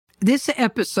This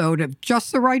episode of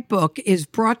Just the Right Book is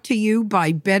brought to you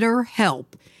by BetterHelp.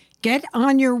 Get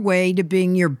on your way to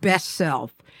being your best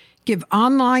self. Give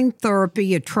online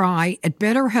therapy a try at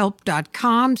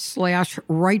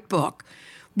betterhelp.com/writebook.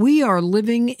 We are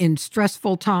living in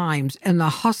stressful times, and the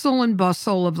hustle and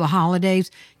bustle of the holidays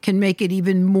can make it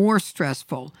even more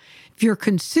stressful. If you're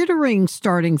considering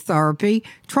starting therapy,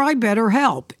 try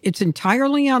BetterHelp. It's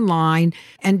entirely online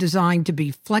and designed to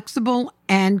be flexible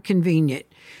and convenient.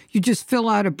 You just fill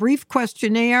out a brief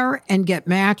questionnaire and get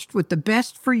matched with the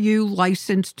best for you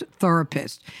licensed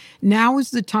therapist. Now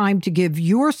is the time to give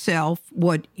yourself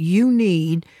what you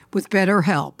need with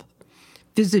BetterHelp.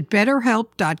 Visit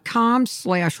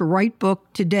betterhelp.com/writebook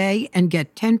today and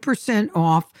get 10%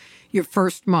 off your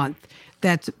first month.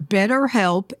 That's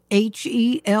BetterHelp,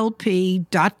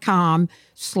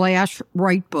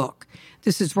 HELP.com/writebook.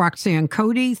 This is Roxanne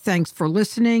Cody. Thanks for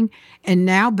listening. And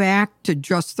now back to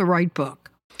Just the Right Book.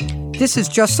 This is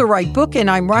Just the Right Book, and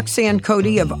I'm Roxanne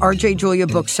Cody of RJ Julia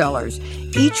Booksellers.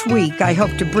 Each week, I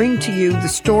hope to bring to you the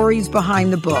stories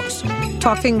behind the books,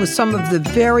 talking with some of the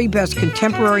very best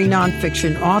contemporary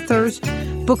nonfiction authors,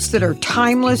 books that are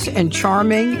timeless and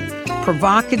charming,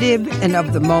 provocative, and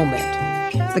of the moment.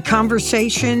 The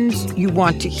conversations you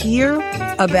want to hear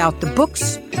about the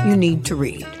books you need to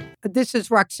read. This is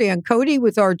Roxanne Cody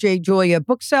with RJ Julia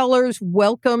Booksellers.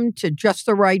 Welcome to Just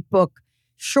the Right Book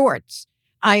Shorts.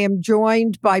 I am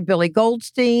joined by Billy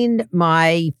Goldstein,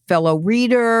 my fellow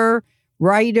reader,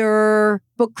 writer,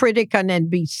 book critic on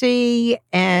NBC.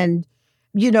 And,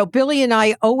 Billy and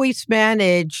I always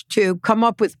manage to come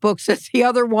up with books that the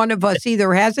other one of us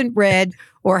either hasn't read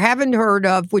or haven't heard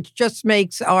of, which just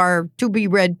makes our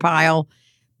to-be-read pile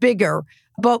bigger.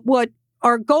 But what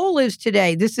our goal is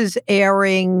today, this is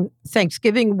airing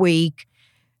Thanksgiving week.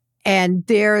 And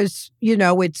there's,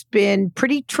 it's been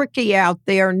pretty tricky out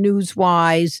there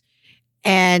news-wise.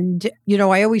 And,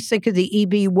 I always think of the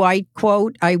E.B. White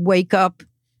quote, I wake up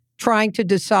trying to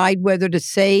decide whether to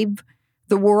save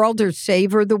the world or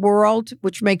savor the world,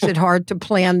 which makes it hard to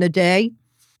plan the day.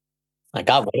 My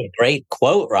God, what a great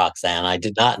quote, Roxanne. I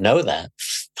did not know that.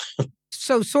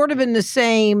 So sort of in the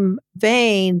same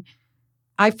vein,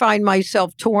 I find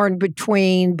myself torn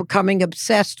between becoming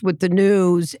obsessed with the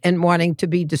news and wanting to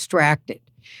be distracted.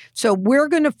 So we're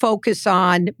going to focus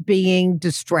on being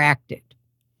distracted.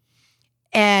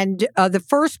 And the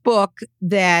first book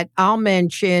that I'll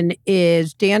mention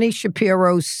is Danny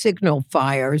Shapiro's Signal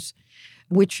Fires,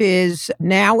 which is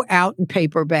now out in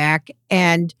paperback.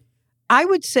 And I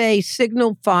would say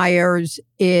Signal Fires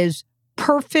is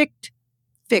perfect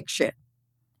fiction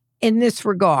in this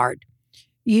regard.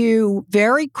 You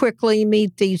very quickly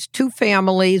meet these two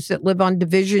families that live on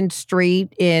Division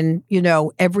Street in,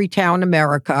 every town in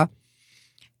America,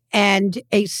 and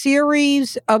a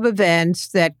series of events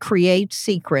that create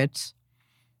secrets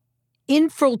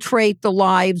infiltrate the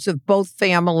lives of both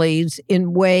families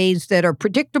in ways that are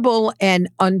predictable and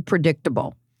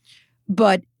unpredictable.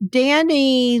 But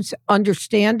Danny's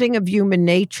understanding of human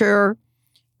nature,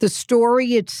 the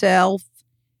story itself,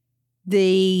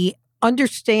 the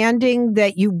understanding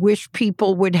that you wish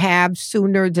people would have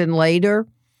sooner than later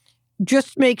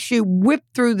just makes you whip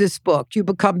through this book. You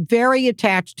become very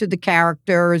attached to the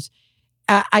characters.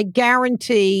 I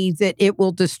guarantee that it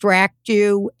will distract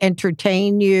you,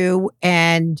 entertain you,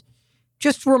 and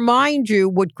just remind you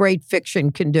what great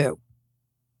fiction can do.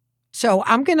 So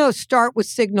I'm going to start with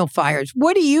Signal Fires.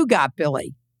 What do you got,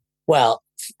 Billy? Well,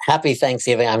 happy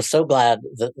Thanksgiving. I'm so glad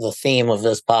that the theme of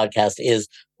this podcast is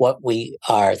what we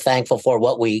are thankful for,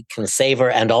 what we can savor,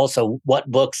 and also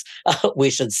what books we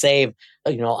should save,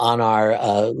 on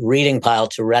our reading pile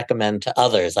to recommend to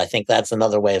others. I think that's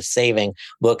another way of saving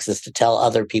books, is to tell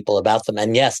other people about them.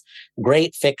 And yes,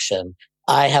 great fiction.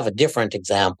 I have a different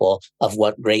example of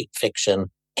what great fiction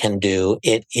can do.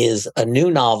 It is a new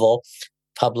novel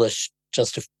published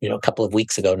just a couple of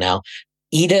weeks ago now.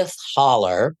 Edith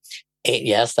Holler.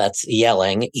 Yes, that's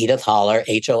yelling. Edith Holler,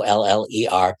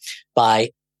 Holler,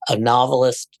 by a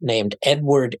novelist named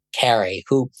Edward Carey,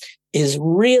 who is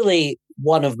really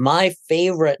one of my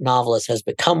favorite novelists, has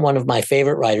become one of my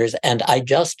favorite writers. And I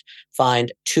just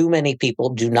find too many people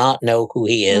do not know who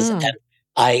he is. And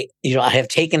I have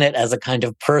taken it as a kind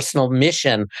of personal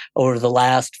mission over the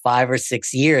last 5 or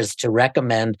 6 years to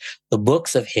recommend the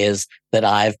books of his that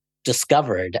I've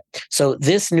discovered. So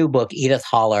this new book, Edith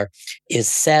Holler, is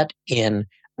set in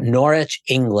Norwich,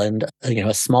 England,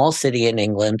 a small city in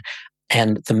England.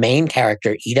 And the main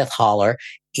character, Edith Holler,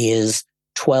 is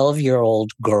a 12-year-old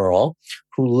girl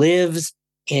who lives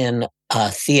in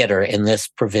a theater in this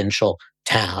provincial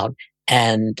town.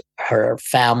 and her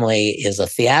family is a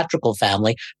theatrical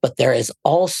family, but there is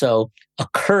also a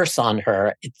curse on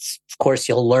her. It's, of course,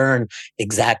 you'll learn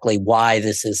exactly why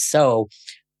this is so,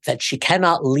 that she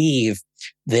cannot leave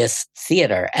this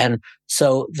theater. And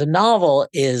so the novel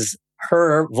is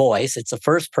her voice. It's a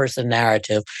first person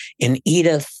narrative in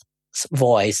Edith's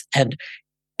voice. And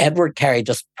Edward Carey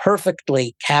just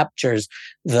perfectly captures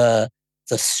the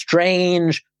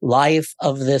strange life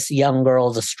of this young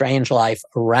girl, the strange life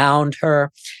around her,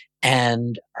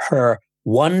 and her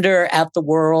wonder at the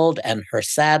world and her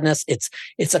sadness.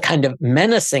 It's a kind of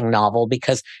menacing novel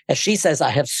because, as she says, I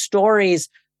have stories,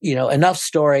 enough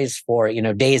stories for,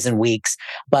 days and weeks.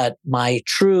 But my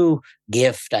true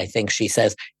gift, I think she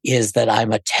says, is that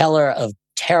I'm a teller of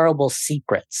terrible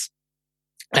secrets.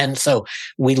 And so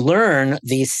we learn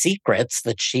these secrets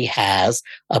that she has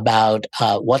about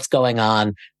what's going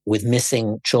on with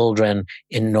missing children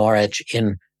in Norwich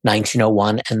in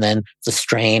 1901, and then the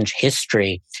strange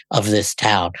history of this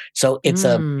town. So it's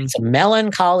a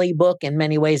melancholy book in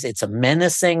many ways. It's a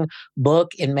menacing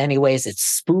book in many ways. It's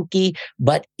spooky,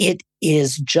 but it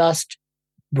is just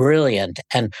brilliant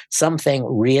and something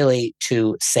really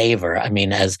to savor. I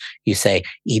mean, as you say,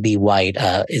 E.B. White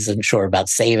isn't sure about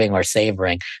saving or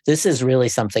savoring. This is really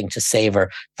something to savor,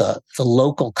 the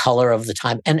local color of the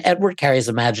time and Edward Carey's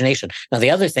imagination. Now,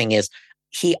 the other thing is,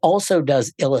 he also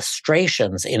does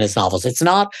illustrations in his novels. It's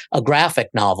not a graphic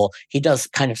novel. He does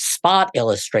kind of spot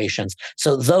illustrations.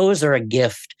 So those are a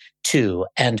gift too.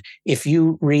 And if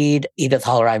you read Edith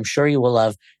Holler, I'm sure you will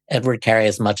love Edward Carey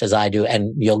as much as I do.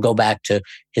 And you'll go back to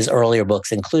his earlier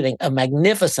books, including a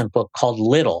magnificent book called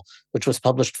Little, which was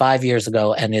published 5 years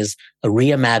ago and is a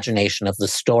reimagination of the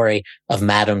story of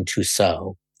Madame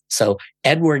Tussaud. So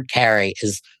Edward Carey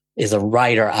is a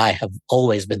writer I have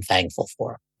always been thankful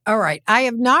for. All right. I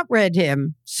have not read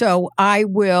him, so I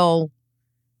will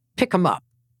pick him up.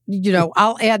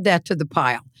 I'll add that to the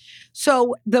pile.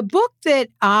 So the book that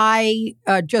I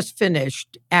just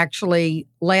finished, actually,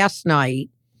 last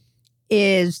night,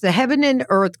 is The Heaven and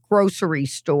Earth Grocery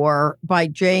Store by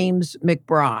James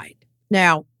McBride.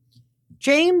 Now,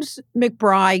 James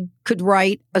McBride could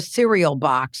write a cereal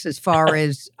box as far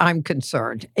as I'm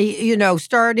concerned.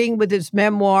 Starting with his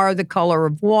memoir, The Color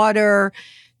of Water,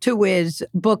 to his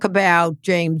book about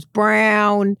James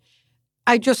Brown.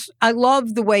 I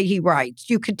love the way he writes.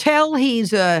 You could tell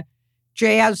he's a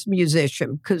jazz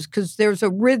musician because there's a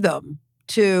rhythm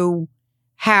to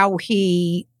how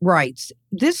he writes.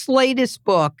 This latest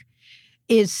book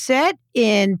is set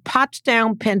in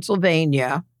Pottstown,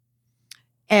 Pennsylvania,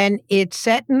 and it's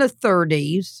set in the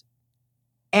 30s.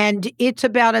 And it's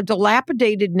about a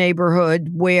dilapidated neighborhood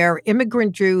where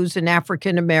immigrant Jews and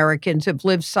African Americans have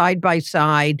lived side by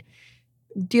side,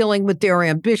 dealing with their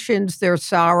ambitions, their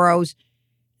sorrows.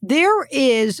 There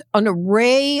is an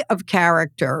array of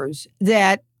characters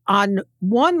that on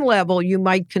one level you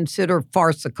might consider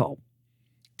farcical.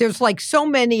 There's like so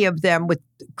many of them with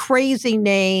crazy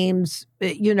names,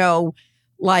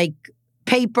 like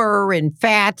Paper and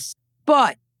Fats.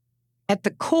 But at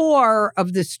the core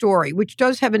of the story, which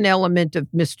does have an element of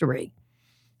mystery,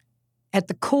 at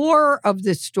the core of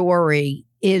the story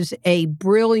is a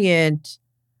brilliant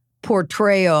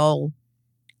portrayal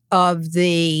of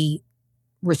the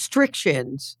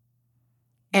restrictions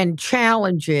and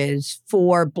challenges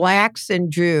for Blacks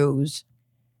and Jews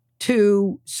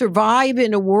to survive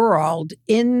in a world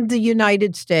in the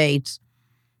United States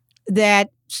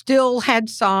that still had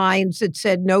signs that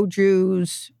said no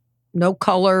Jews, no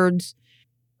coloreds.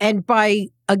 And by,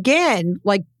 again,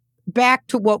 like back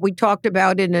to what we talked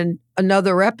about in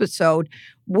another episode,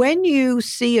 when you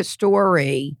see a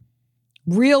story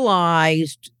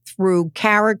realized through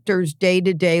characters'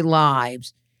 day-to-day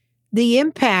lives, the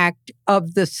impact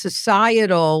of the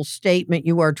societal statement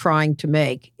you are trying to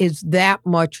make is that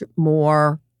much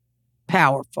more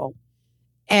powerful.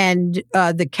 And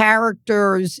the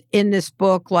characters in this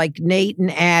book, like Nate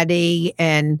and Addie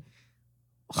and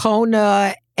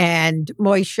Hona and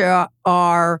Moisha,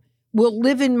 will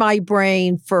live in my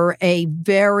brain for a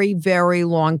very, very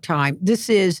long time. This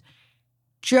is,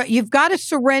 you've got to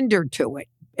surrender to it.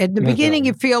 At the beginning,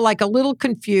 you feel like a little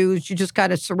confused. You just got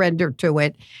to surrender to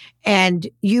it, and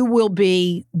you will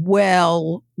be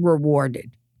well rewarded.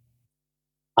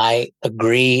 I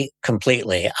agree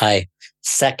completely. I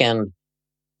second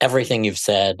everything you've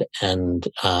said, and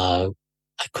I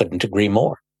couldn't agree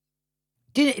more.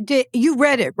 Did you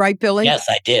read it, right, Billy? Yes,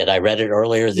 I did. I read it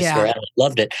earlier this year and I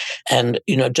loved it. And,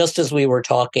 just as we were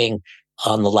talking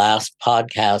on the last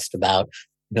podcast about,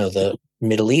 the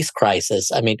Middle East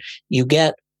crisis, I mean, you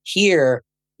get here,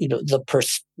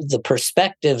 the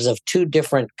perspectives of two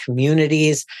different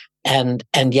communities and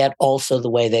yet also the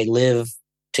way they live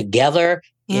together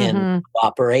in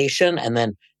cooperation, and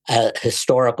then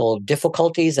historical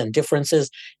difficulties and differences.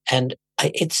 And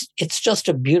it's just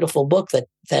a beautiful book that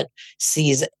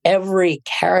sees every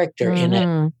character in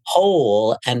it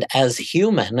whole and as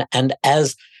human. And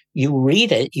as you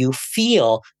read it, you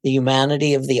feel the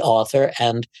humanity of the author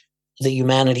and the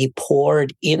humanity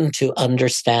poured into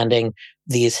understanding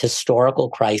these historical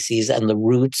crises and the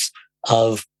roots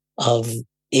of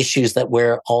issues that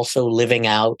we're also living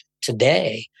out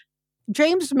today.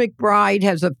 James McBride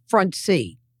has a front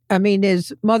seat. I mean,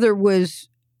 his mother was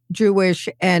Jewish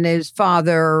and his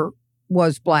father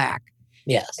was Black.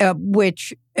 Yes.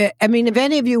 Which, I mean, if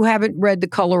any of you haven't read The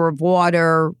Color of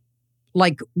Water,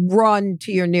 like run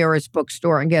to your nearest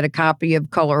bookstore and get a copy of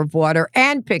Color of Water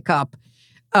and pick up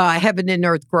Heaven and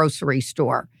Earth grocery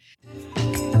store.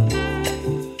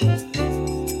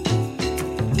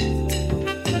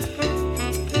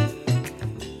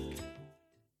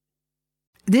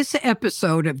 This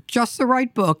episode of Just the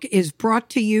Right Book is brought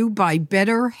to you by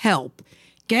BetterHelp.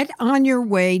 Get on your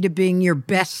way to being your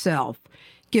best self.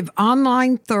 Give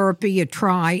online therapy a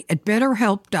try at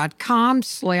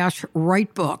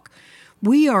betterhelp.com/writebook.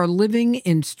 We are living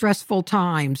in stressful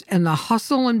times, and the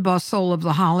hustle and bustle of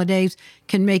the holidays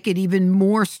can make it even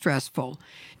more stressful.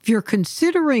 If you're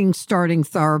considering starting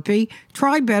therapy,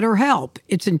 try BetterHelp.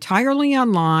 It's entirely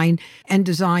online and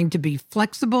designed to be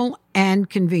flexible and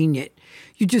convenient.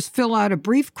 You just fill out a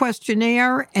brief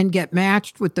questionnaire and get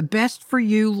matched with the best for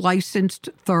you licensed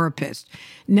therapist.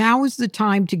 Now is the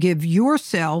time to give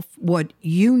yourself what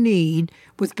you need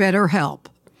with BetterHelp.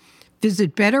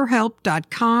 Visit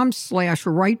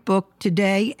betterhelp.com/writebook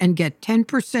today and get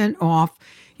 10% off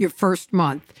your first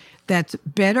month. That's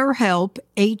BetterHelp,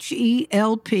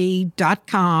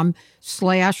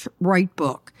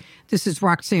 HELP.com/writebook. This is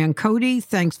Roxanne Cody.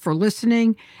 Thanks for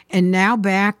listening. And now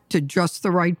back to Just the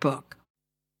Right Book.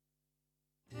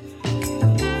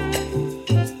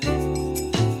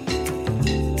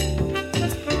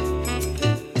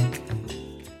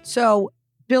 So,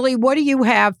 Billy, what do you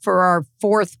have for our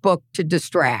fourth book to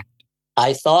distract?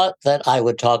 I thought that I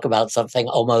would talk about something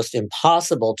almost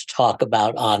impossible to talk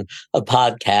about on a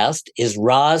podcast, is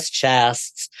Roz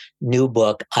Chast's new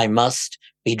book, I Must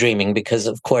Be Dreaming, because,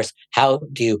 of course, how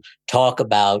do you talk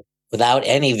about, without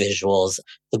any visuals,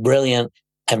 the brilliant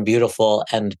and beautiful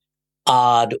and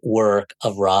odd work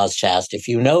of Roz Chast? If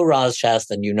you know Roz Chast,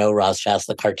 then you know Roz Chast,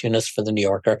 the cartoonist for The New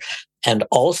Yorker, and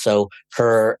also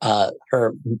her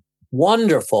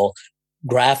wonderful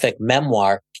graphic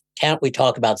memoir, Can't We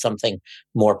Talk About Something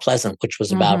More Pleasant, which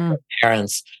was about her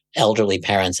parents, elderly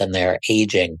parents, and their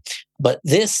aging. But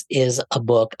this is a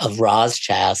book of Roz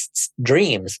Chast's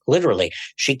dreams, literally.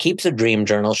 She keeps a dream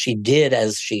journal. She did,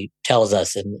 as she tells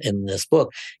us in this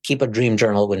book, keep a dream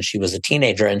journal when she was a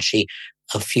teenager, and she,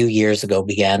 a few years ago,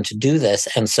 began to do this.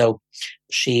 And so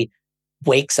she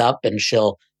wakes up and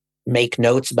she'll make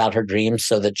notes about her dreams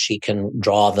so that she can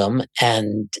draw them.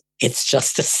 And it's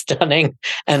just a stunning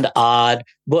and odd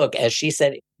book. As she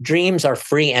said, dreams are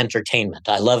free entertainment.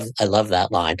 I love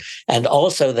that line. And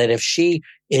also that if she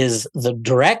is the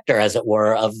director, as it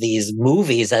were, of these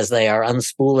movies as they are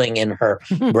unspooling in her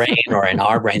brain or in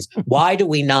our brains, why do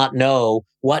we not know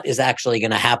what is actually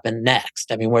going to happen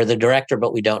next? I mean, we're the director,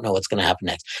 but we don't know what's going to happen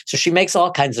next. So she makes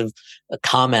all kinds of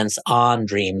comments on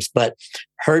dreams, but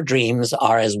her dreams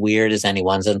are as weird as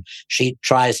anyone's. And she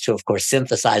tries to, of course,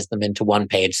 synthesize them into one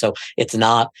page. So it's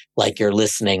not like you're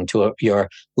listening to your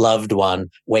loved one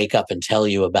wake up and tell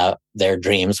you about their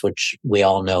dreams, which we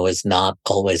all know is not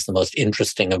always the most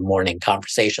interesting of morning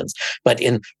conversations. But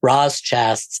in Roz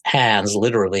Chast's hands,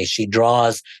 literally, she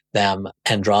draws them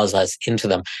and draws us into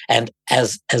them. And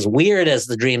as weird as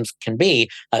the dreams can be,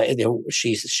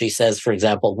 she says, for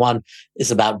example, one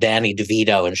is about Danny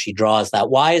DeVito, and she draws that.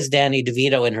 Why is Danny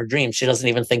DeVito in her dreams? She doesn't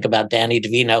even think about Danny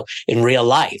DeVito in real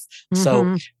life.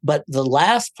 So, but the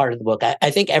last part of the book,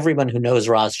 I think everyone who knows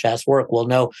Roz Chast's work will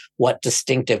know what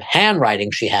distinctive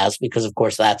handwriting she has, because, of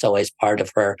course, that's always part of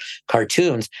her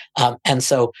cartoons. And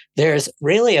so there's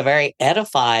really a very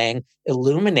edifying,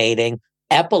 illuminating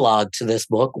epilogue to this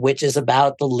book, which is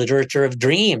about the literature of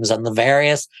dreams and the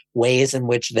various ways in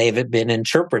which they've been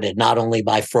interpreted, not only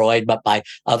by Freud, but by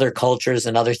other cultures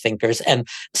and other thinkers. And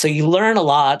so you learn a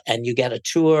lot, and you get a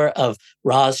tour of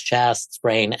Roz Chast's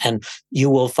brain, and you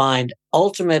will find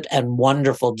ultimate and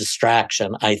wonderful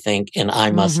distraction, I think, in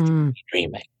I Must Be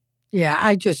Dreaming. Yeah,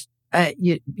 I just,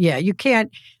 you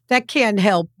can't, that can't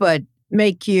help but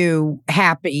make you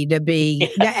happy to be.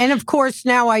 Yeah. And of course,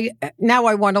 now I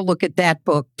want to look at that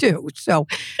book too. So,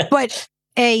 but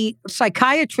a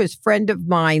psychiatrist friend of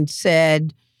mine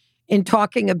said in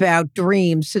talking about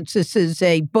dreams, since this is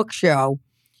a book show,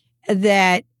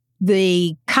 that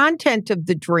the content of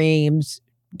the dreams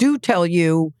do tell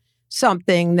you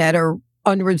something that are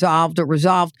unresolved or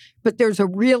resolved, but there's a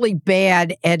really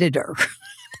bad editor.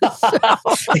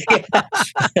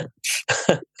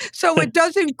 So it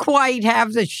doesn't quite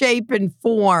have the shape and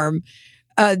form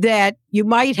that you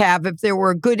might have if there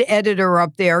were a good editor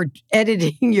up there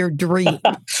editing your dream.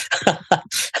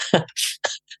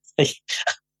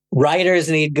 Writers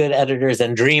need good editors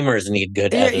and dreamers need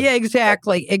good editors. Yeah,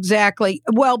 exactly.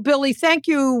 Well, Billy, thank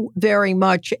you very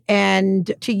much.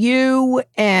 And to you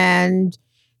and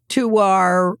to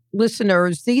our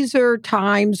listeners, these are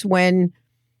times when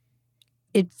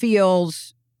it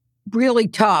feels really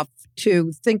tough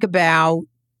to think about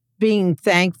being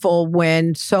thankful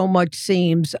when so much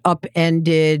seems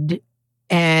upended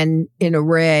and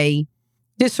in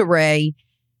disarray.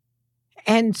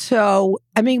 And so,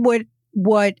 I mean,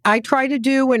 what I try to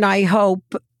do, and I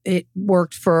hope it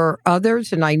works for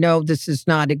others, and I know this is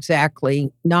not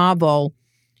exactly novel,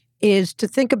 is to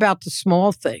think about the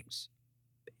small things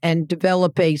and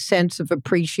develop a sense of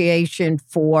appreciation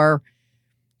for,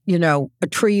 a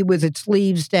tree with its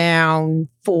leaves down,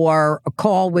 for a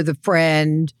call with a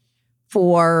friend,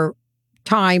 for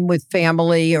time with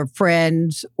family or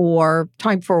friends, or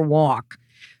time for a walk.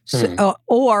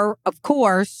 Or, of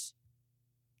course,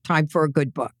 time for a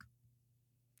good book.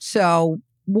 So,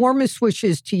 warmest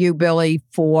wishes to you, Billy,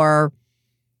 for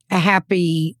a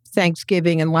happy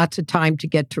Thanksgiving and lots of time to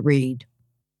get to read.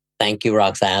 Thank you,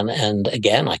 Roxanne. And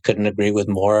again, I couldn't agree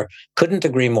more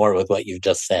with what you've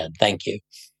just said. Thank you.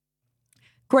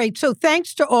 Great. So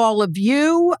thanks to all of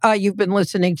you. You've been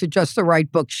listening to Just the Right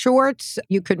Book Shorts.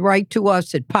 You can write to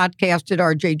us at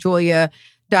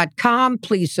podcast@rjjulia.com.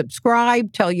 Please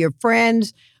subscribe, tell your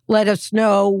friends, let us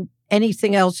know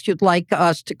anything else you'd like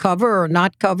us to cover or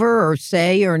not cover or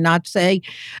say or not say.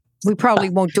 We probably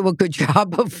won't do a good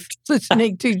job of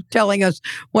listening to telling us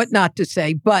what not to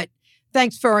say, but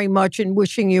thanks very much and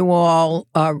wishing you all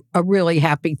a really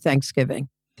happy Thanksgiving.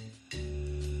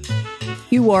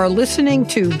 You are listening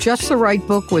to Just the Right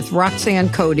Book with Roxanne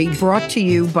Cody, brought to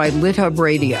you by LitHub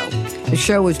Radio. The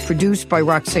show is produced by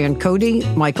Roxanne Cody,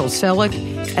 Michael Selleck,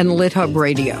 and LitHub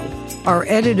Radio. Our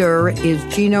editor is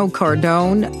Gino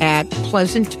Cardone at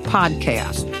Pleasant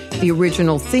Podcast. The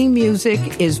original theme music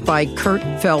is by Kurt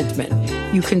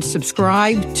Feldman. You can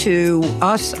subscribe to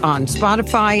us on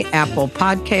Spotify, Apple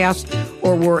Podcasts,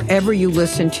 or wherever you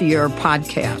listen to your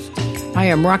podcast. I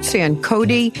am Roxanne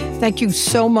Cody. Thank you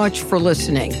so much for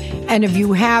listening. And if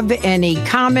you have any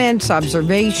comments,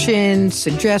 observations,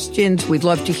 suggestions, we'd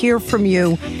love to hear from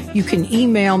you. You can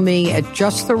email me at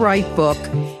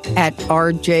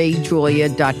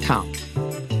justtherightbook@rjjulia.com.